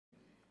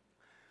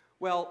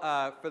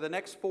Well, for the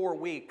next 4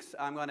 weeks,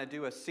 I'm going to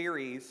do a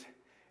series,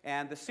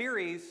 and the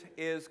series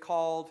is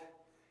called,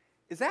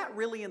 Is That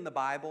Really in the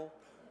Bible?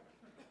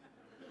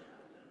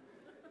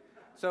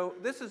 So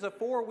this is a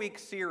 4-week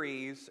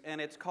series, and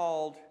it's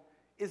called,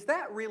 Is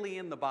That Really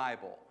in the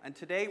Bible? And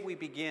today we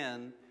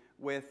begin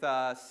with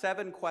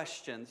 7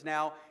 questions.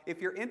 Now,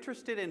 if you're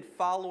interested in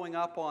following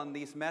up on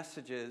these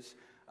messages,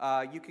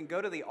 you can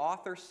go to the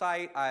author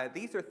site.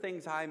 These are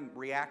things I'm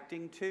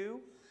reacting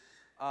to.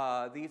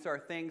 These are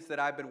things that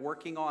I've been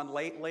working on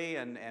lately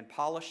and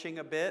polishing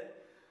a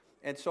bit.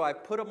 And so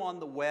I've put them on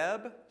the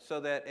web so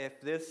that if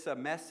this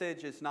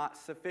message is not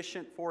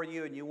sufficient for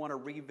you and you want to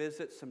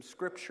revisit some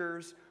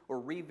scriptures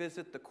or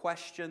revisit the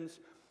questions,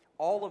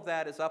 all of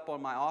that is up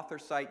on my author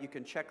site. You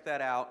can check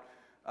that out.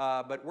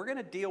 But we're going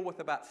to deal with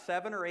about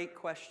 7 or 8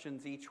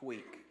 questions each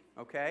week,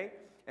 okay?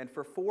 And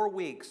for 4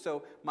 weeks.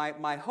 So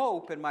my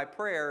hope and my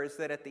prayer is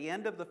that at the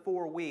end of the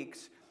 4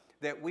 weeks,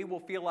 that we will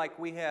feel like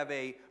we have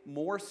a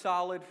more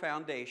solid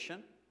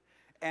foundation,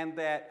 and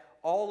that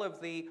all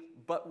of the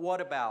but what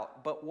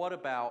about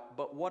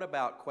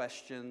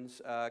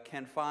questions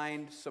can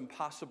find some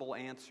possible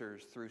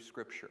answers through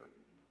Scripture.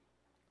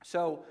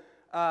 So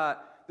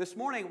this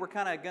morning we're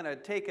kind of going to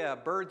take a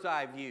bird's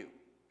eye view.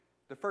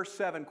 The first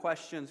 7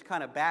 questions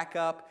kind of back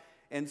up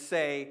and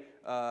say,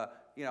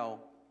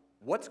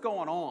 what's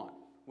going on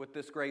with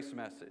this grace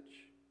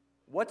message?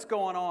 What's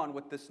going on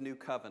with this new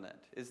covenant?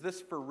 Is this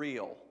for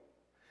real?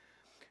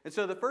 And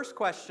so the first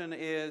question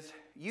is,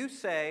 you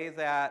say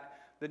that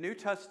the New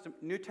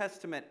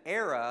Testament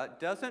era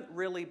doesn't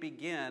really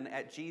begin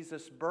at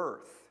Jesus'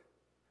 birth.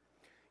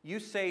 You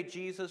say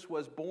Jesus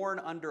was born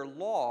under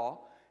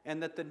law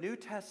and that the New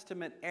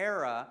Testament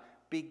era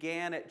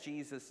began at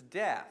Jesus'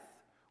 death.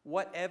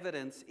 What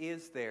evidence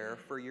is there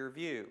for your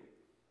view?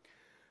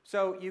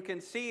 So you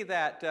can see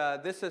that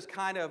this is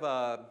kind of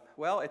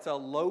it's a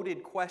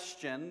loaded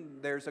question.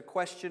 There's a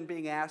question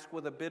being asked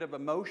with a bit of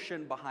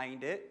emotion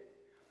behind it.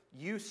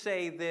 You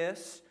say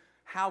this,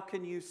 how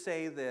can you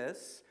say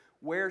this?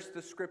 Where's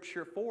the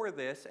scripture for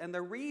this? And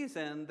the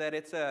reason that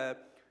it's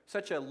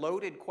such a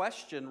loaded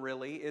question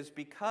really is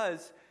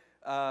because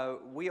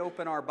we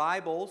open our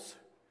Bibles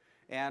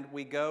and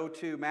we go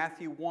to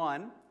Matthew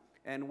 1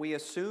 and we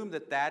assume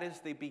that that is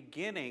the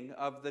beginning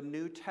of the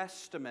New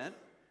Testament,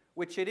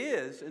 which it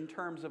is in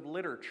terms of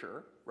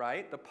literature,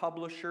 right? The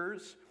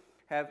publishers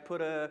have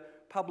put a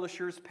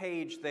publisher's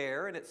page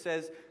there, and it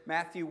says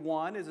Matthew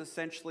 1 is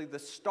essentially the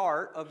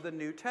start of the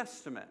New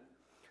Testament.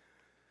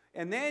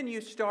 And then you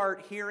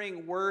start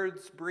hearing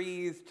words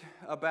breathed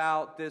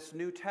about this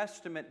New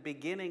Testament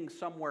beginning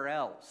somewhere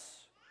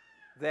else,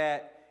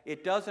 that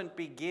it doesn't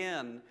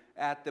begin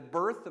at the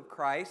birth of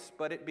Christ,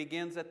 but it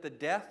begins at the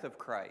death of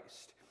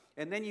Christ.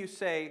 And then you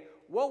say,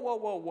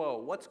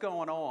 whoa, what's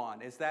going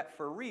on? Is that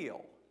for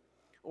real?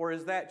 Or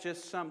is that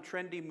just some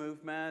trendy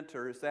movement?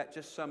 Or is that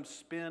just some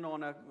spin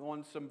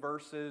on some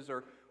verses?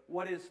 Or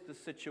what is the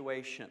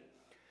situation?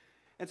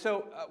 And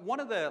so one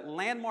of the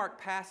landmark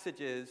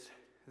passages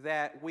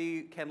that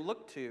we can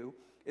look to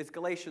is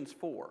Galatians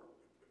 4.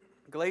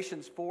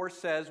 Galatians 4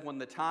 says, when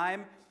the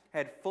time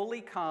had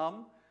fully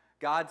come,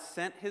 God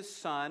sent His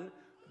Son,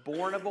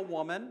 born of a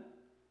woman,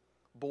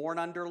 born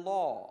under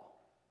law.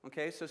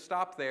 Okay, so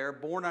stop there.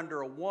 Born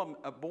under a woman.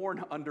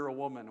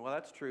 Well,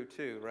 that's true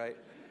too, right?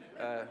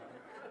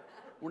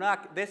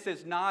 This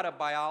is not a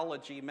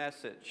biology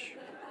message,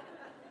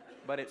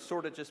 but it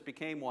sort of just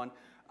became one.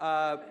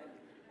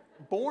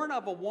 Born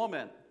of a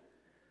woman.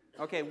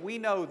 Okay, we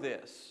know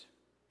this.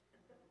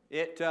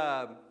 It's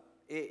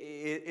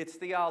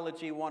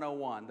Theology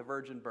 101, the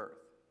virgin birth.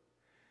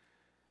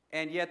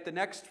 And yet the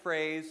next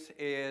phrase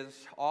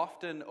is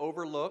often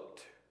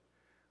overlooked,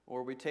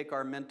 or we take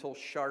our mental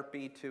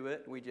Sharpie to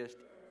it, we just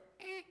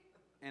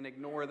and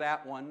ignore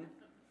that one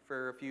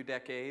for a few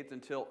decades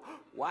until,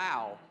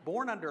 wow,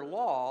 born under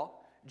law.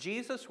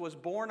 Jesus was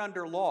born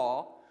under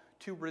law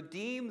to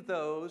redeem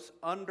those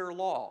under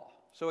law.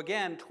 So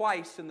again,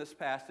 twice in this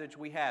passage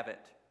we have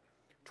it.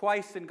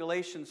 Twice in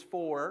Galatians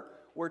 4,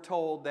 we're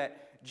told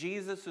that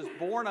Jesus is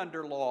born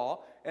under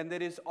law and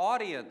that His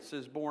audience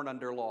is born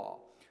under law.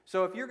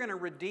 So if you're going to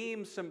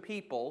redeem some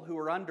people who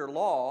are under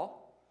law,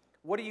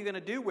 what are you going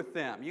to do with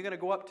them? You're going to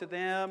go up to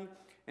them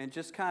and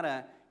just kind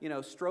of,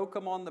 stroke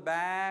them on the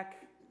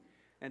back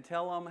and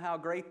tell them how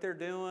great they're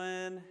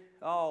doing.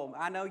 Oh,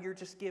 I know you're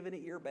just giving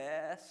it your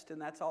best,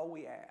 and that's all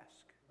we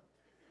ask,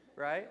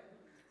 right?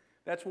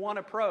 That's one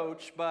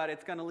approach, but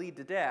it's going to lead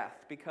to death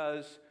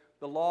because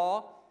the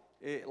law,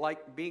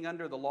 like being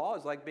under the law,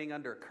 is like being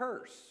under a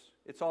curse.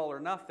 It's all or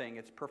nothing.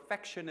 It's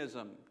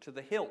perfectionism to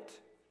the hilt.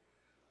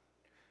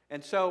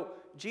 And so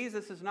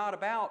Jesus is not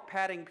about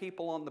patting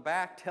people on the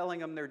back, telling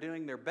them they're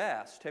doing their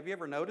best. Have you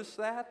ever noticed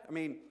that? I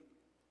mean,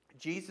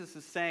 Jesus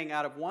is saying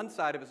out of one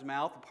side of His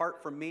mouth,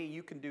 apart from me,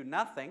 you can do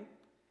nothing.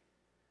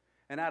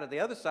 And out of the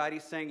other side,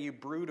 He's saying, you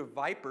brood of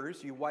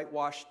vipers, you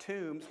whitewashed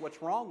tombs,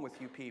 what's wrong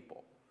with you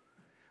people?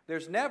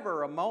 There's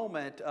never a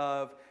moment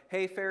of,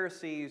 hey,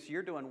 Pharisees,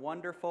 you're doing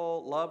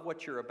wonderful, love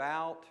what you're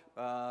about,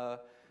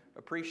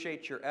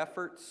 appreciate your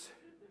efforts.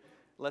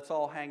 let's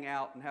all hang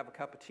out and have a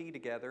cup of tea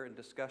together and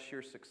discuss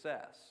your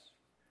success.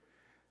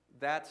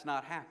 That's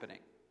not happening.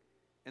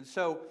 And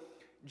so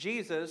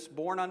Jesus,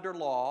 born under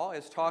law,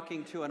 is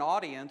talking to an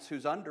audience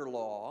who's under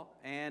law,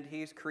 and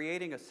he's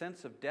creating a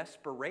sense of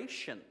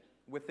desperation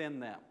within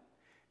them.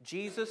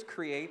 Jesus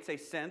creates a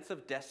sense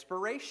of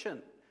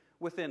desperation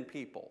within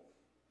people.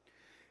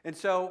 And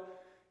so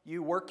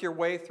you work your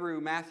way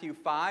through Matthew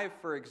 5,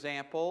 for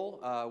example,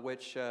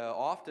 which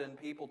often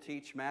people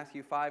teach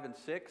Matthew 5 and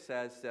 6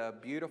 as a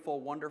beautiful,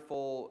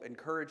 wonderful,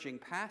 encouraging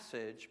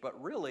passage, but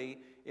really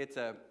it's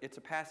a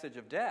passage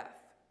of death.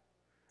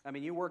 I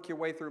mean, you work your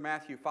way through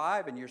Matthew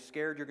 5 and you're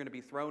scared you're going to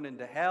be thrown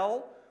into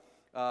hell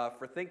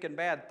for thinking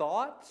bad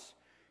thoughts.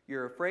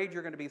 You're afraid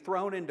you're going to be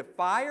thrown into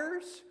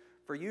fires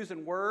for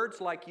using words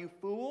like "you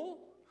fool."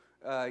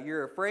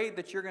 You're afraid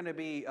that you're going to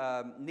be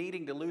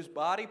needing to lose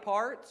body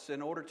parts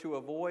in order to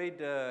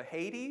avoid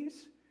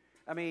Hades.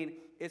 I mean,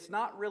 it's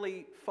not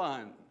really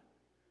fun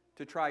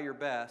to try your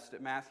best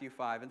at Matthew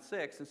 5 and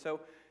 6. And so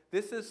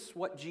this is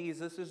what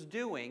Jesus is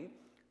doing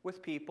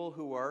with people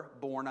who are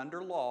born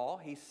under law.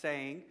 He's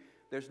saying,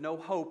 there's no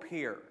hope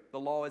here. The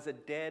law is a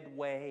dead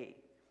way.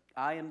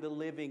 I am the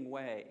living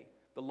way.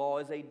 The law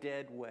is a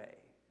dead way.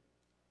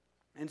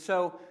 And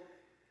so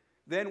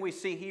then we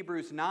see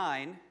Hebrews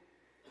 9.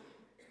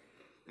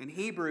 And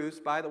Hebrews,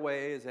 by the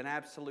way, is an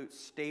absolute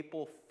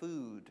staple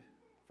food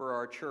for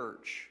our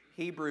church.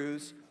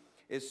 Hebrews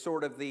is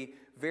sort of the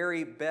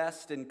very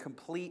best and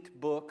complete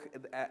book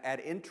at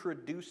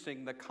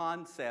introducing the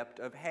concept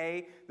of,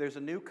 hey, there's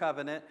a new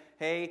covenant.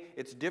 Hey,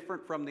 it's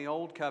different from the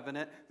old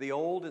covenant. The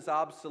old is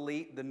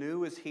obsolete. The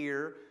new is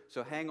here.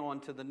 So hang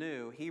on to the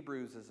new.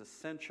 Hebrews is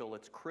essential.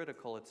 It's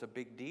critical. It's a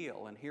big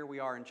deal. And here we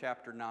are in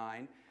chapter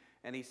 9.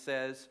 And he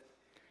says,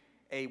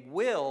 a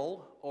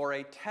will or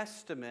a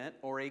testament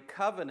or a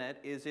covenant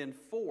is in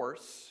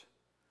force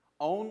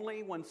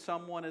only when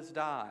someone has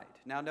died.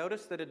 Now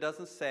notice that it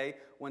doesn't say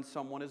when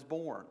someone is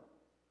born.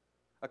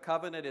 A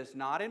covenant is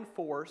not in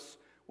force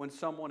when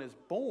someone is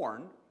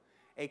born.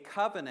 A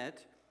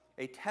covenant,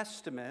 a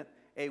testament,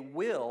 a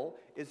will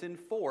is in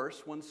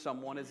force when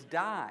someone has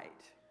died.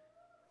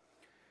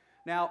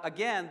 Now,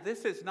 again,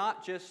 this is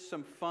not just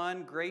some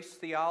fun grace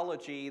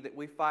theology that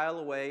we file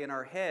away in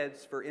our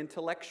heads for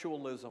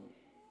intellectualism.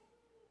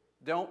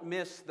 Don't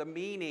miss the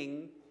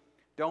meaning.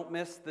 Don't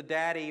miss the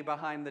daddy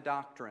behind the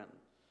doctrine.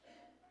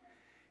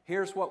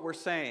 Here's what we're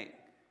saying.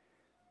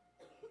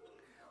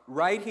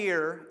 Right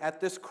here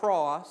at this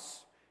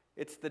cross,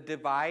 it's the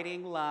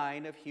dividing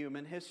line of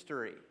human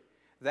history.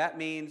 That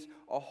means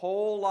a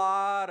whole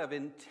lot of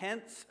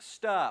intense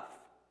stuff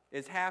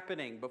is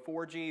happening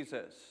before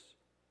Jesus.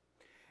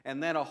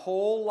 And then a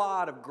whole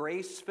lot of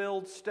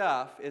grace-filled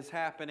stuff is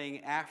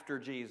happening after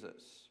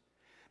Jesus.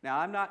 Now,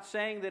 I'm not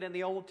saying that in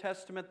the Old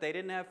Testament they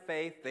didn't have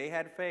faith. They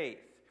had faith.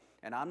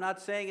 And I'm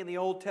not saying in the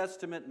Old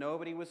Testament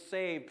nobody was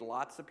saved.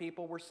 Lots of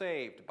people were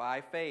saved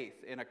by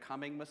faith in a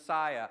coming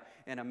Messiah,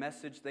 in a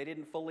message they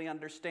didn't fully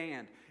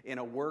understand, in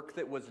a work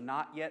that was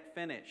not yet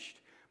finished.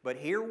 But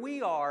here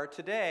we are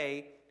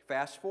today,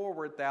 fast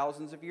forward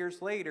thousands of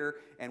years later,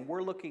 and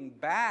we're looking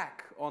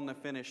back on the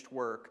finished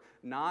work,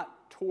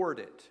 not toward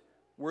it.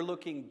 We're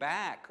looking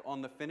back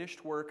on the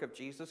finished work of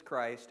Jesus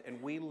Christ,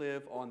 and we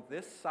live on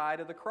this side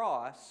of the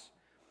cross,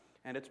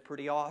 and it's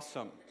pretty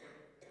awesome.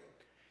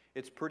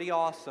 It's pretty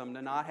awesome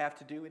to not have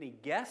to do any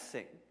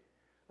guessing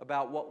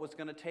about what was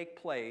going to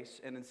take place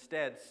and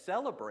instead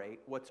celebrate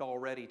what's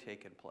already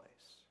taken place.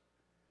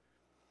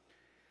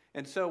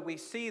 And so we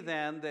see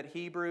then that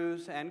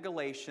Hebrews and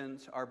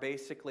Galatians are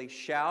basically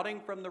shouting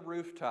from the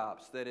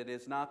rooftops that it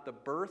is not the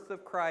birth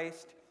of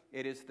Christ,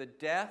 it is the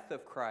death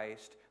of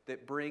Christ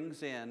that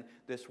brings in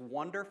this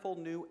wonderful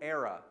new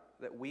era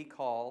that we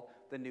call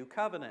the New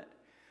Covenant.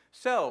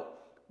 So,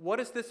 what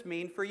does this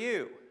mean for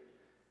you?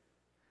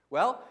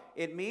 Well,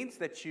 it means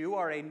that you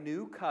are a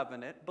New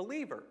Covenant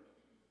believer.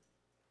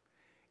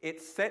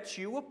 It sets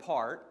you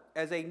apart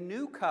as a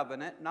New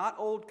Covenant, not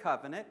Old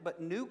Covenant, but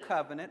New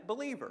Covenant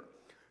believer.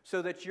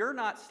 So that you're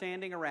not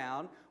standing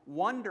around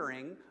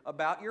wondering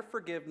about your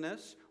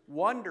forgiveness,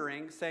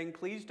 wondering, saying,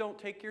 please don't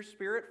take your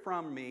spirit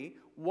from me,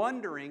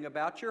 wondering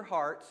about your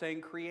heart, saying,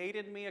 create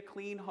in me a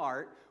clean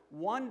heart,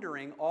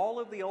 wondering all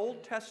of the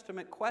Old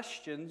Testament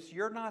questions.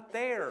 You're not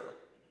there.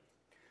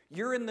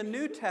 You're in the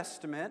New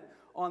Testament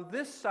on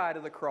this side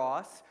of the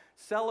cross,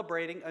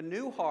 celebrating a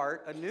new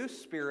heart, a new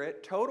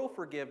spirit, total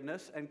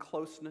forgiveness, and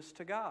closeness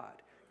to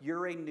God.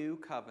 You're a New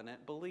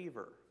Covenant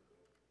believer.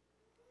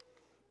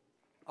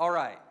 All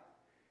right.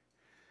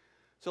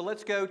 So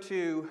let's go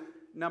to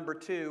number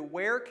 2.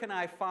 Where can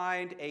I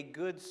find a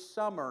good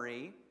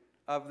summary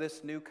of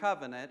this New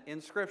Covenant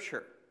in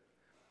Scripture?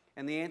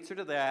 And the answer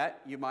to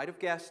that, you might have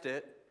guessed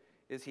it,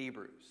 is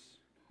Hebrews.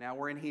 Now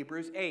we're in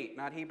Hebrews 8,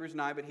 not Hebrews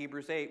 9, but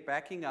Hebrews 8.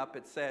 Backing up,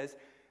 it says,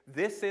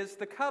 this is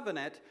the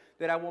covenant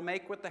that I will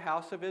make with the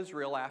house of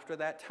Israel after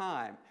that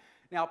time.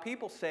 Now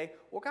people say,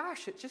 well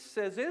gosh, it just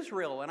says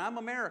Israel and I'm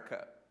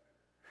America.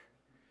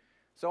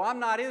 So I'm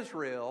not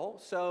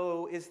Israel,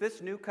 so is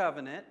this new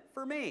covenant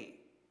for me?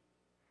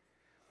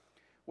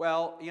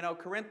 Well, you know,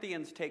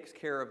 Corinthians takes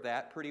care of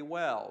that pretty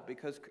well,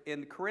 because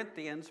in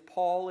Corinthians,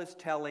 Paul is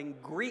telling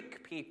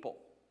Greek people,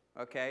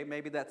 okay,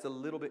 maybe that's a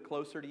little bit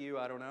closer to you,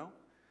 I don't know.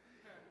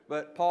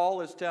 But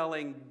Paul is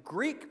telling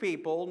Greek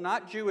people,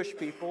 not Jewish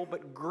people,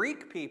 but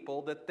Greek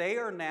people, that they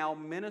are now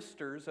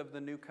ministers of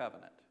the new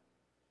covenant,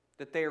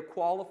 that they are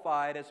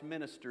qualified as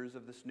ministers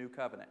of this new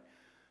covenant.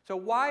 So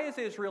why is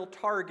Israel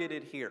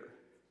targeted here?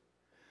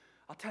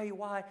 I'll tell you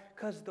why,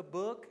 because the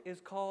book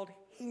is called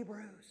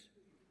Hebrews.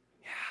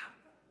 Yeah.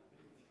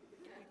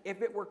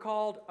 If it were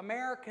called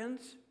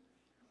Americans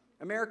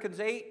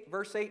 8,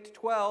 verse 8 to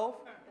 12,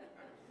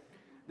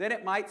 then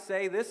it might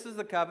say, this is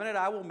the covenant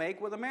I will make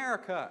with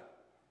America.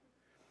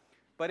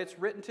 But it's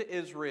written to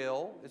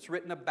Israel, it's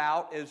written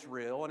about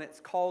Israel, and it's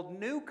called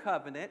New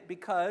Covenant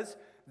because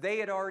they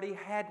had already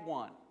had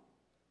one.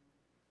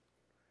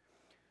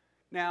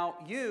 Now,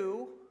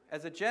 you,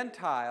 as a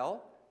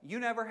Gentile,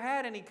 you never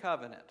had any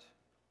covenant.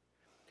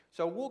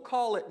 So we'll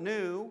call it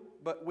new,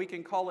 but we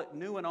can call it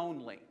new and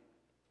only.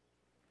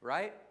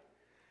 Right?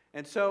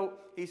 And so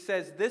he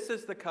says, this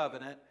is the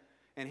covenant,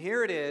 and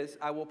here it is.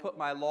 I will put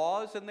my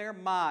laws in their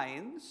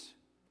minds.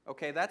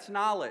 Okay, that's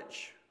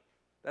knowledge.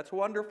 That's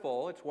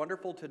wonderful. It's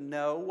wonderful to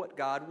know what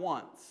God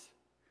wants.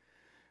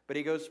 But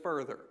he goes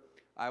further.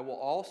 I will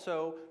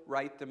also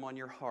write them on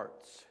your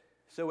hearts.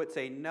 So it's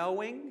a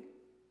knowing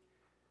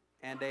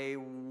and a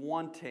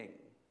wanting.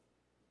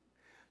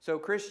 So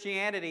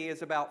Christianity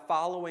is about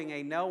following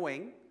a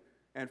knowing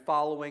and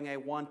following a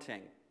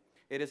wanting.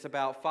 It is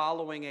about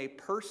following a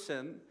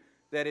person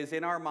that is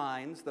in our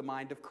minds, the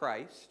mind of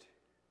Christ,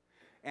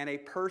 and a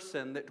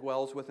person that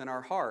dwells within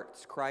our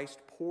hearts, Christ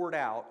poured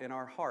out in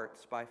our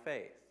hearts by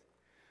faith.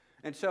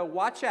 And so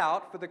watch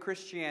out for the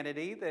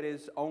Christianity that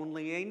is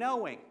only a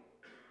knowing.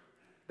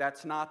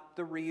 That's not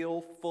the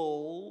real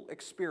full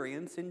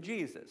experience in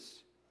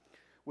Jesus.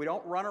 We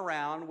don't run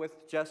around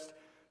with just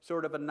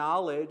sort of a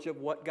knowledge of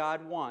what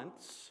God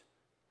wants,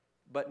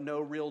 but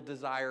no real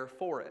desire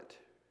for it.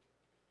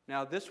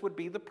 Now, this would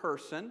be the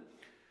person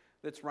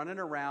that's running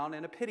around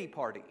in a pity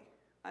party.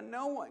 I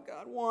know what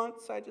God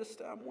wants,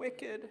 I'm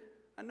wicked.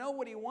 I know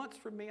what He wants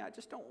from me, I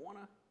just don't want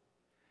to.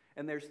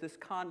 And there's this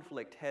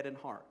conflict, head and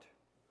heart.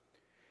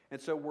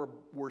 And so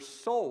we're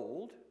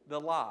sold the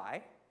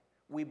lie.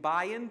 We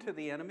buy into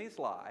the enemy's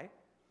lie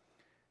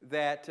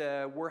that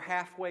we're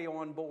halfway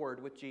on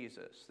board with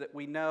Jesus, that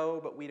we know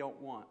but we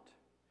don't want.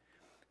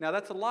 Now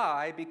that's a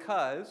lie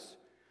because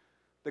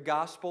the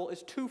gospel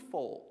is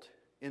twofold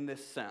in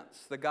this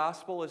sense. The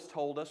gospel has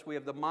told us we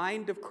have the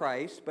mind of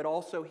Christ, but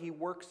also He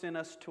works in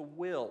us to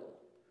will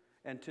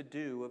and to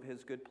do of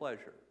His good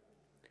pleasure.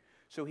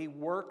 So He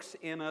works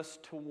in us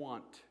to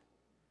want,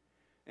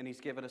 and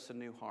He's given us a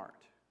new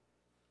heart.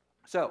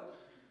 So,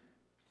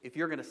 if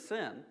you're going to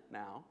sin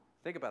now,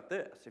 think about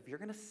this. If you're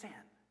going to sin,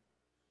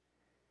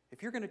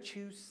 if you're going to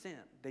choose sin,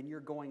 then you're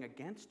going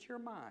against your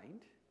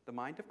mind, the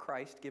mind of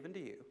Christ given to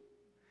you,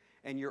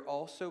 and you're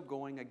also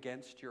going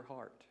against your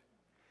heart.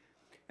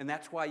 And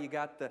that's why you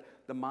got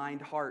the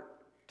mind-heart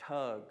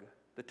tug.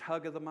 The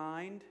tug of the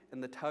mind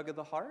and the tug of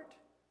the heart,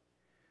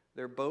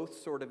 they're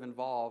both sort of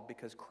involved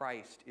because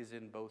Christ is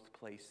in both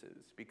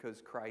places,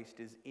 because Christ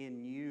is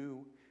in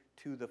you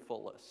to the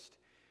fullest.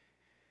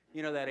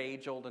 You know that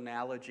age-old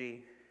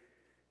analogy?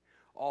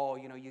 Oh,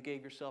 you know, you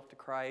gave yourself to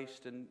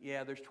Christ, and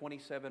yeah, there's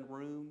 27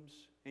 rooms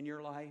in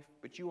your life,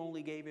 but you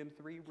only gave Him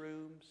 3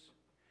 rooms.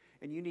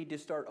 And you need to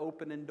start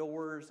opening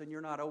doors, and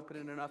you're not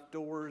opening enough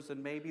doors,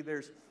 and maybe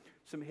there's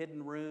some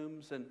hidden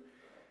rooms. And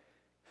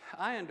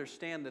I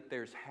understand that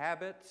there's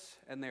habits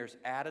and there's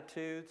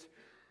attitudes.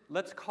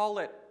 Let's call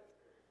it,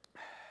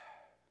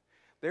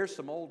 there's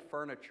some old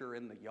furniture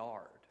in the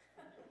yard.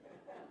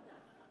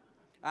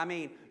 I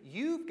mean,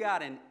 you've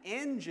got an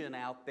engine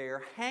out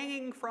there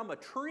hanging from a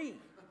tree.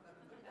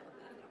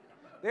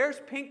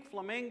 There's pink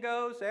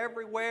flamingos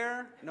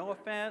everywhere. No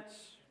offense.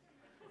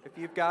 If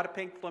you've got a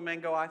pink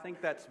flamingo, I think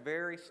that's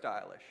very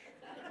stylish.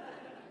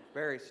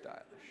 Very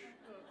stylish.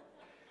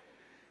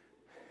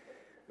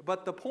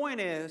 But the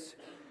point is,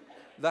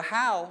 the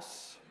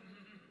house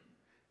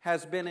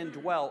has been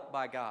indwelt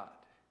by God,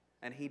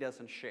 and He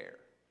doesn't share.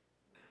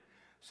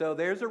 So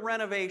there's a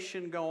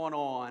renovation going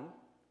on.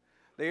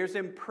 There's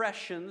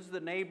impressions.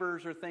 The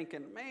neighbors are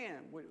thinking,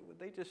 man, would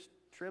they just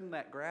trim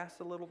that grass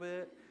a little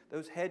bit?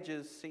 Those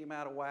hedges seem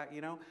out of whack,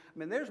 you know? I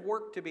mean, there's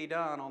work to be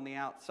done on the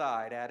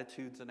outside,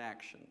 attitudes and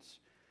actions.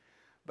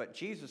 But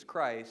Jesus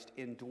Christ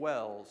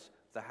indwells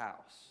the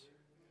house.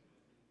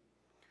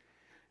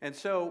 And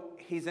so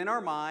He's in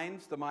our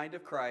minds, the mind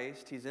of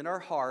Christ. He's in our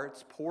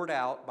hearts, poured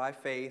out by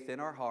faith in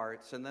our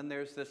hearts. And then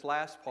there's this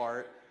last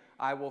part,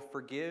 I will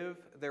forgive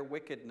their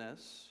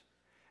wickedness,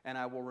 and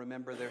I will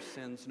remember their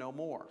sins no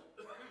more.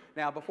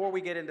 Now, before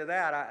we get into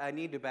that, I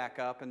need to back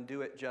up and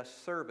do it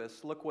just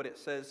service. Look what it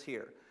says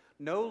here.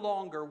 No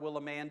longer will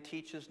a man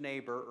teach his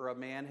neighbor or a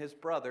man his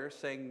brother,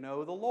 saying,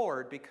 know the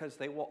Lord, because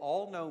they will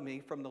all know me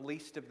from the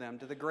least of them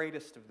to the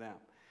greatest of them.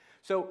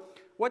 So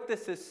what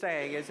this is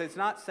saying is it's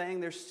not saying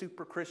there's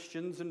super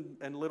Christians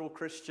and little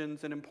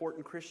Christians and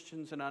important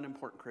Christians and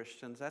unimportant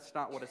Christians. That's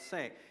not what it's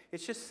saying.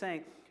 It's just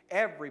saying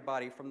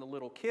everybody from the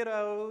little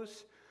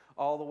kiddos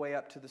all the way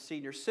up to the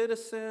senior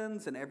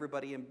citizens and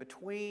everybody in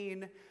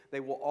between, they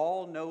will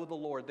all know the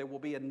Lord. There will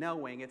be a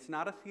knowing. It's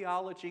not a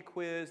theology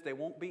quiz. They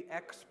won't be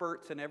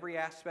experts in every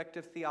aspect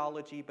of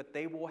theology, but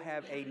they will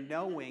have a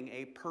knowing,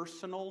 a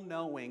personal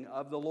knowing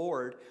of the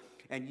Lord.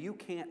 And you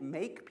can't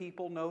make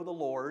people know the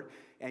Lord,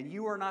 and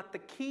you are not the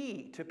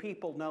key to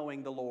people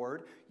knowing the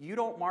Lord. You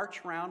don't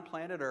march around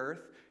planet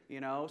Earth,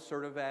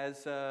 sort of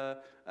as a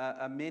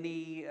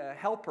mini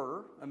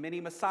helper, a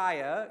mini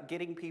Messiah,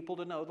 getting people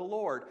to know the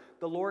Lord.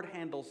 The Lord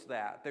handles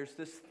that. There's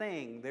this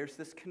thing, there's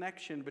this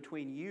connection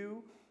between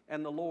you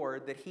and the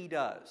Lord that He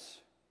does.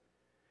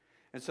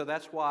 And so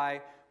that's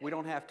why we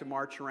don't have to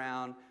march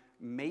around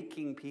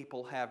making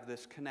people have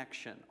this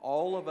connection.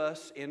 All of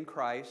us in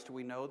Christ,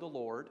 we know the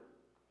Lord.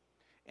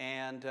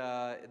 And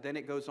then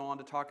it goes on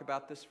to talk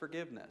about this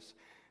forgiveness.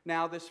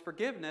 Now, this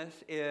forgiveness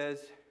is,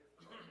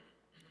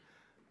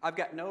 I've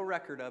got no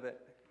record of it.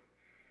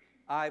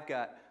 I've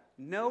got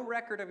no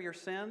record of your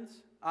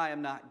sins. I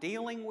am not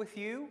dealing with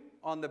you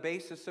on the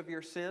basis of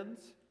your sins.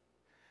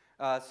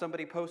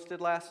 Somebody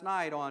posted last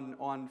night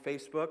on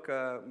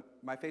Facebook,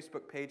 my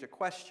Facebook page, a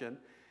question.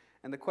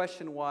 And the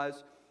question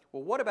was,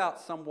 well, what about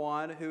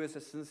someone who is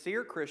a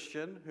sincere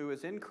Christian, who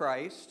is in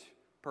Christ?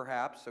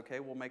 Perhaps, okay,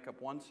 we'll make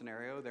up one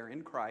scenario. They're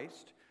in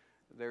Christ.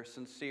 They're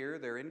sincere.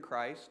 They're in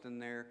Christ,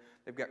 and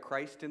they've got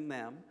Christ in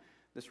them.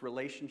 This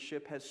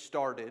relationship has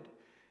started,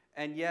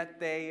 and yet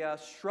they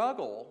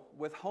struggle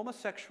with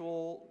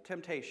homosexual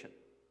temptation.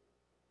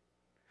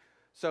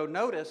 So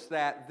notice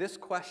that this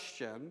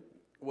question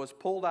was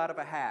pulled out of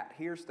a hat.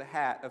 Here's the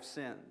hat of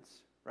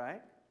sins,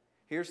 right?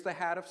 Here's the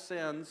hat of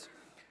sins.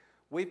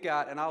 We've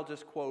got, and I'll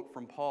just quote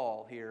from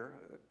Paul here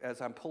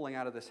as I'm pulling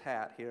out of this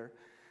hat here.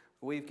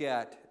 We've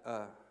got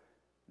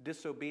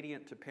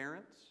disobedient to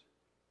parents.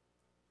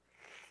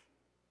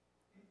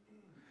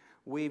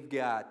 We've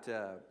got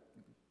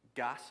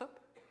gossip.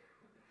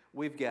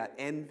 We've got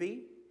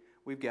envy.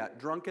 We've got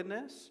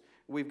drunkenness.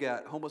 We've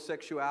got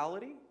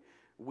homosexuality.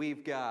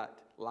 We've got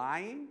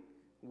lying.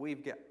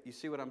 You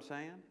see what I'm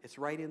saying? It's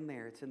right in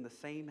there. It's in the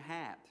same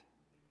hat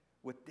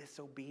with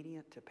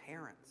disobedient to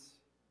parents.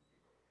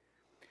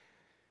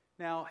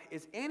 Now,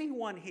 is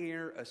anyone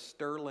here a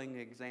sterling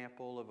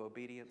example of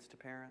obedience to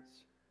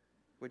parents?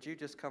 Would you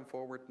just come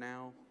forward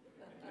now?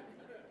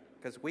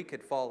 Because we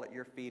could fall at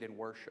your feet and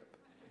worship.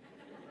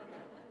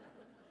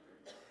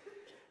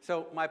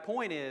 So my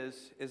point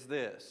is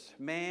this.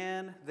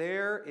 Man,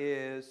 there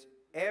is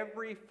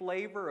every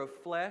flavor of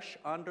flesh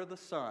under the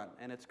sun,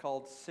 and it's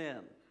called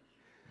sin.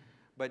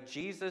 But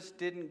Jesus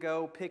didn't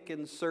go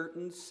picking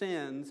certain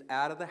sins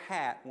out of the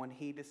hat when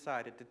He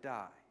decided to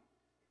die.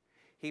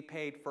 He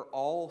paid for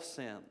all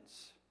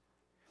sins.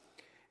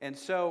 And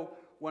so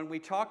when we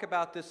talk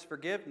about this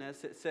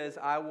forgiveness, it says,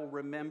 I will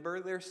remember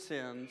their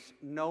sins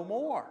no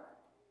more.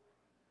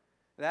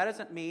 That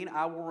doesn't mean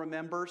I will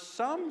remember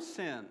some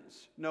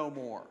sins no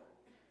more.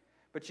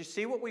 But you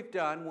see what we've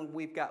done when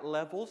we've got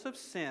levels of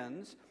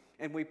sins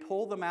and we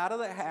pull them out of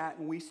the hat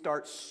and we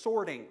start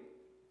sorting.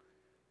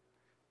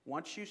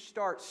 Once you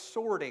start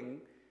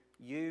sorting,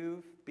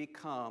 you've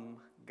become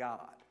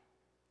God.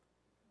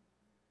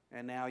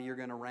 And now you're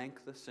going to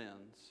rank the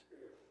sins.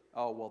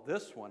 Oh, well,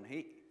 this one,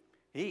 he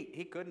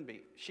couldn't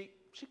be, she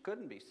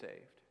couldn't be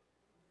saved.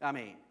 I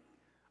mean,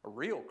 a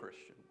real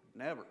Christian,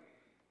 never.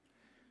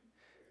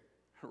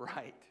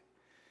 Right.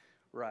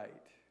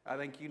 I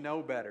think you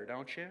know better,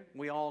 don't you?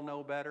 We all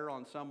know better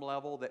on some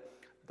level that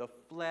the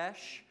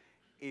flesh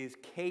is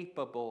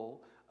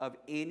capable of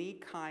any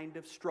kind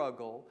of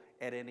struggle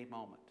at any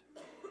moment.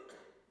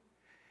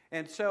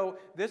 And so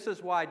this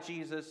is why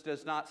Jesus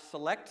does not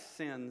select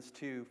sins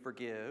to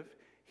forgive.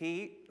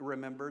 He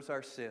remembers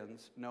our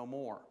sins no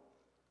more.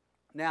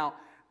 Now,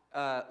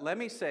 let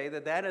me say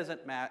that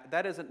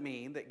doesn't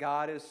mean that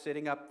God is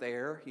sitting up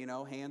there,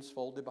 hands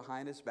folded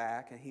behind His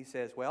back, and He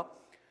says, well,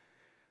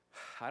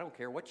 I don't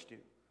care what you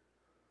do.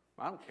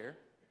 I don't care.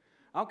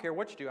 I don't care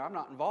what you do. I'm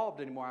not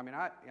involved anymore. I mean,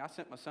 I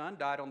sent my son,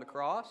 died on the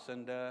cross,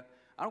 and I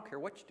don't care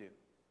what you do.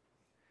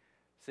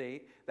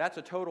 See, that's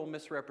a total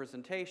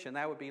misrepresentation.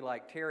 That would be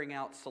like tearing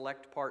out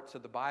select parts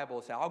of the Bible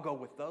and say, I'll go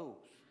with those,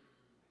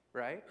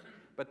 right?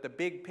 But the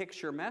big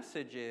picture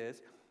message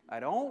is, I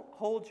don't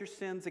hold your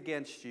sins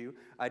against you.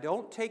 I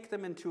don't take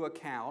them into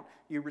account.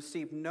 You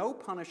receive no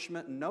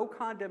punishment, no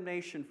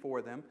condemnation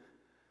for them.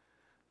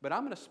 But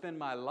I'm going to spend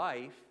my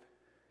life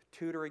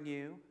tutoring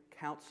you,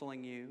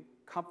 counseling you,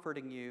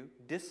 comforting you,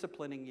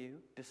 disciplining you,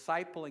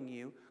 discipling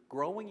you,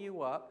 growing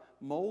you up,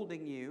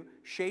 molding you,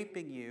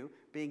 shaping you,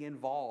 being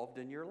involved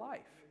in your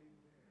life.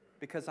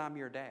 Because I'm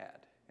your dad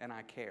and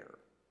I care.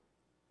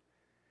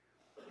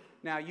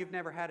 Now, you've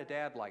never had a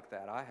dad like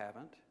that. I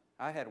haven't.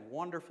 I had a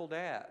wonderful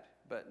dad,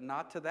 but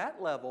not to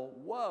that level.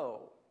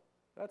 Whoa,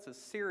 that's a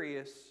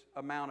serious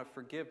amount of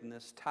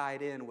forgiveness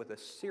tied in with a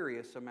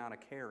serious amount of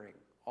caring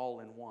all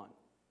in one.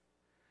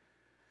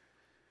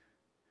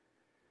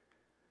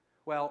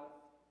 Well,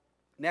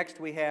 next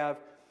we have,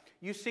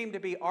 you seem to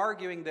be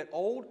arguing that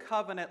old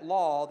covenant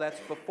law that's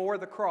before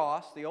the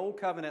cross, the old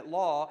covenant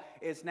law,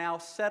 is now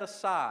set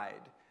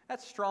aside.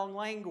 That's strong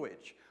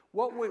language.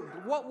 What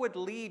would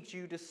lead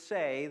you to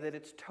say that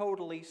it's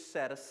totally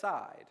set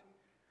aside?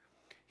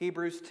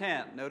 Hebrews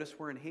 10. Notice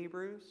we're in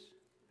Hebrews.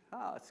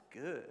 Oh, it's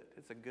good.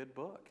 It's a good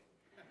book.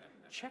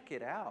 Check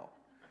it out.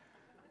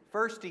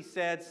 First, he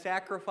said,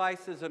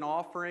 sacrifices and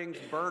offerings,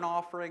 burnt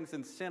offerings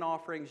and sin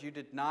offerings you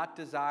did not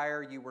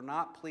desire. You were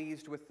not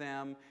pleased with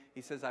them.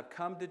 He says, I've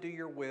come to do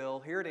your will.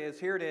 Here it is.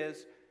 Here it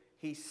is.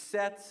 He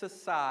sets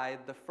aside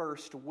the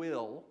first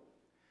will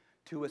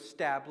to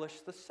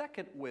establish the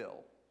second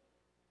will.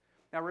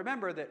 Now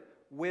remember that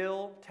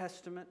will,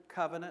 testament,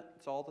 covenant,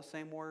 it's all the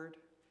same word.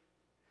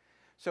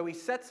 So he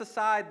sets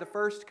aside the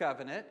first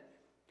covenant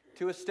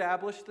to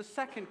establish the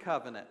second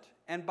covenant.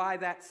 And by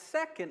that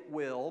second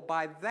will,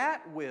 by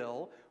that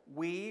will,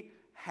 we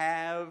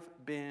have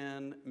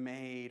been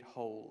made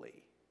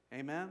holy.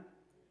 Amen?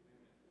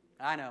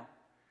 I know.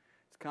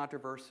 It's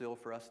controversial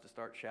for us to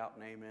start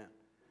shouting amen.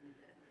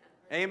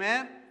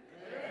 Amen? Amen.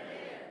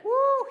 Woo!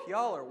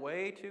 Y'all are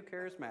way too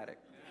charismatic.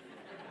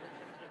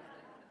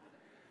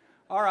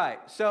 All right,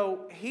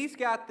 so he's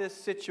got this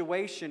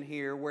situation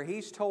here where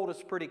he's told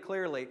us pretty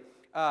clearly,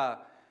 I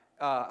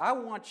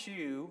want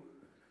you,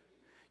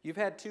 you've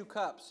had 2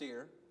 cups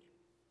here.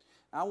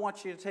 I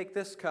want you to take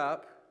this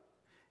cup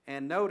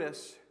and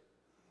notice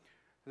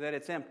that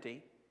it's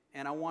empty,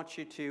 and I want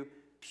you to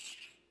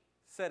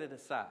set it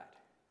aside,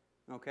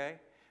 okay?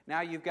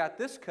 Now you've got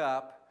this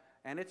cup,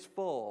 and it's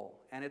full,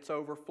 and it's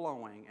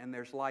overflowing, and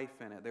there's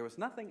life in it. There was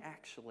nothing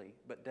actually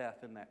but death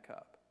in that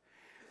cup.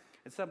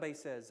 And somebody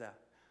says,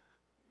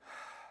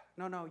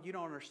 no, you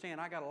don't understand.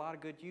 I got a lot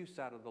of good use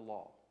out of the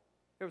law.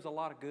 There was a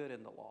lot of good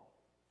in the law.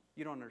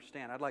 You don't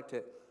understand. I'd like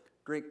to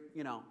drink,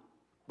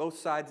 both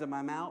sides of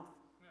my mouth.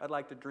 I'd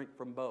like to drink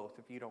from both,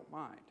 if you don't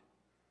mind.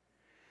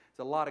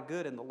 There's a lot of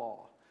good in the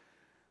law.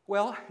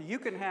 Well, you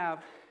can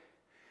have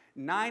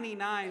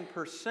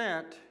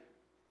 99%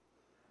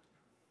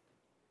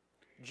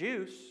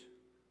 juice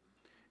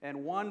and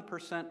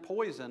 1%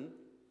 poison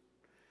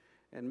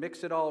and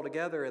mix it all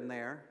together in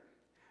there,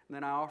 and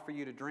then I offer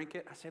you to drink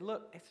it. I say,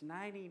 look, it's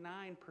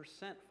 99%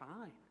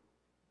 fine.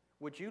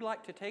 Would you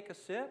like to take a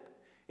sip?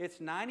 It's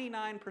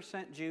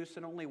 99% juice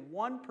and only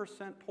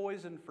 1%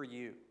 poison for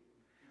you.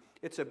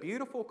 It's a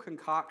beautiful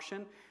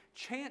concoction.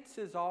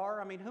 Chances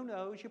are, who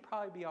knows, you'll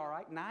probably be all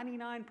right.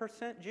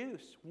 99%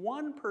 juice,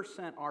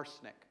 1%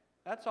 arsenic.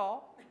 That's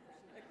all.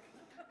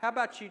 How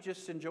about you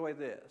just enjoy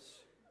this?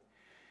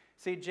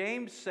 See,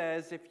 James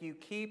says if you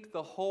keep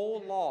the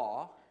whole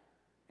law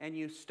and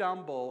you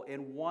stumble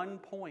in one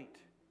point,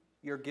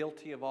 you're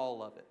guilty of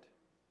all of it.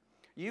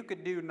 You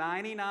could do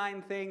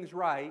 99 things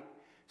right,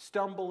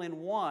 stumble in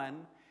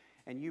one,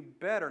 and you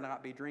better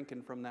not be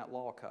drinking from that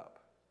law cup.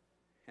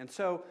 And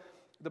so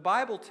the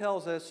Bible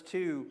tells us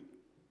to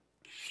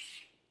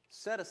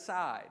set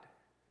aside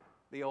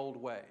the old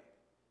way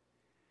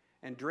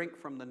and drink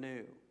from the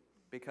new,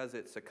 because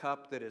it's a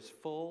cup that is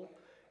full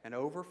and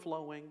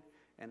overflowing,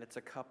 and it's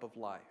a cup of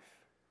life.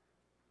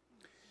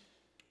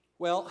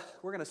 Well,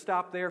 we're going to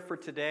stop there for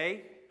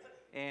today,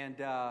 and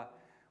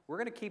we're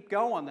going to keep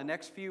going the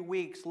next few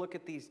weeks, look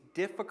at these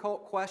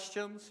difficult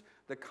questions,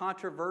 the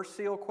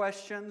controversial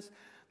questions,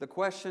 the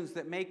questions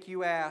that make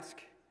you ask,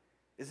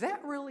 is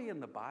that really in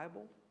the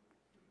Bible?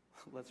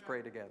 Let's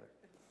pray together.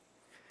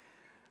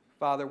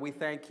 Father, we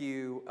thank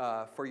you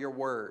for your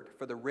word,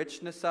 for the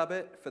richness of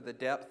it, for the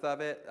depth of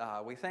it.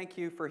 We thank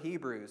you for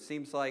Hebrews.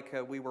 Seems like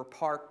we were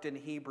parked in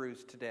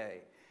Hebrews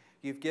today.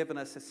 You've given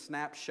us a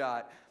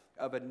snapshot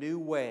of a new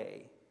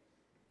way.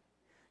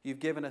 You've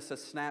given us a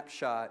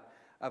snapshot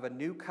of a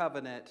new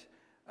covenant,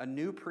 a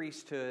new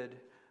priesthood,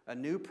 a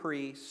new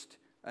priest,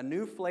 a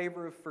new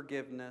flavor of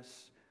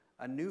forgiveness,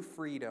 a new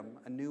freedom,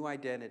 a new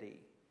identity.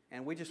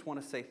 And we just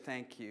want to say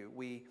thank you.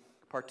 We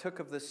partook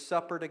of this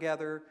supper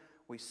together.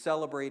 We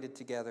celebrated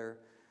together.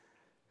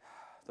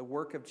 The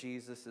work of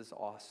Jesus is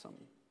awesome.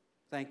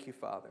 Thank you,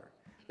 Father,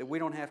 that we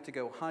don't have to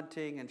go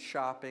hunting and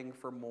shopping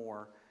for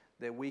more,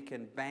 that we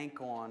can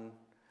bank on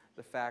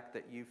the fact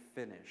that you've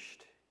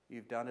finished.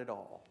 You've done it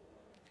all.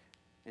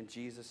 In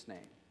Jesus'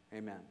 name,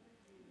 amen.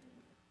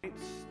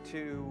 It's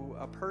to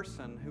a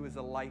person who is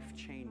a life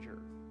changer.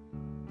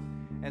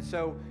 And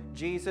so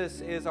Jesus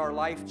is our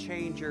life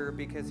changer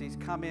because he's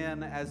come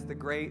in as the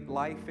great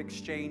life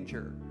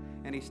exchanger.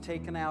 And he's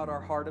taken out our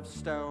heart of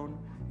stone.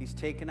 He's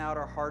taken out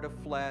our heart of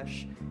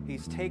flesh.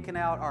 He's taken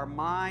out our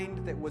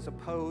mind that was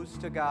opposed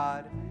to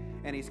God.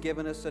 And he's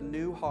given us a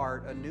new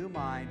heart, a new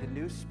mind, a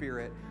new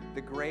spirit,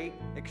 the great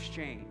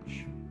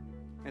exchange.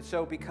 And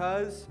so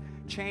because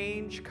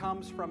change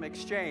comes from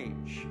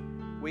exchange,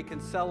 we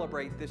can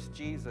celebrate this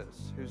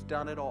Jesus who's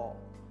done it all.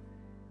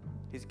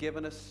 He's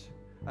given us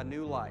a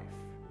new life,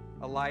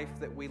 a life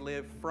that we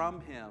live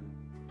from him,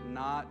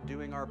 not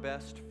doing our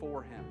best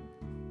for him.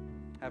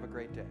 Have a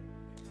great day.